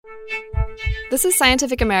This is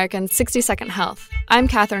Scientific American's 60-Second Health. I'm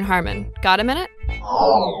Katherine Harmon. Got a minute?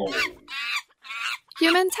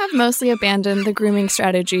 Humans have mostly abandoned the grooming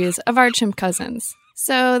strategies of our chimp cousins,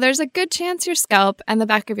 so there's a good chance your scalp and the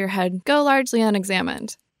back of your head go largely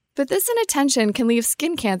unexamined. But this inattention can leave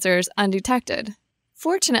skin cancers undetected.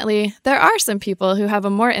 Fortunately, there are some people who have a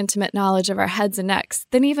more intimate knowledge of our heads and necks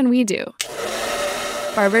than even we do.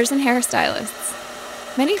 Barbers and hairstylists.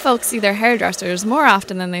 Many folks see their hairdressers more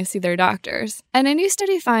often than they see their doctors, and a new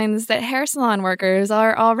study finds that hair salon workers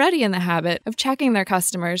are already in the habit of checking their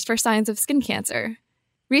customers for signs of skin cancer.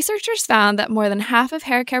 Researchers found that more than half of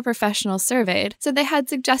hair care professionals surveyed said they had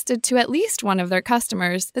suggested to at least one of their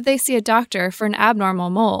customers that they see a doctor for an abnormal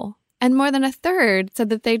mole, and more than a third said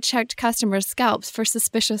that they'd checked customers' scalps for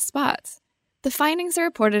suspicious spots. The findings are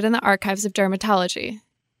reported in the archives of dermatology.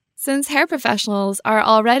 Since hair professionals are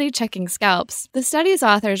already checking scalps, the study's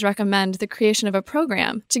authors recommend the creation of a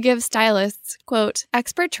program to give stylists, quote,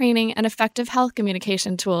 expert training and effective health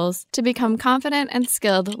communication tools to become confident and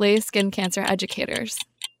skilled lay skin cancer educators.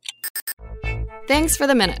 Thanks for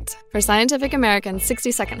the minute. For Scientific American's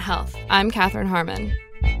 60-Second Health, I'm Katherine Harmon.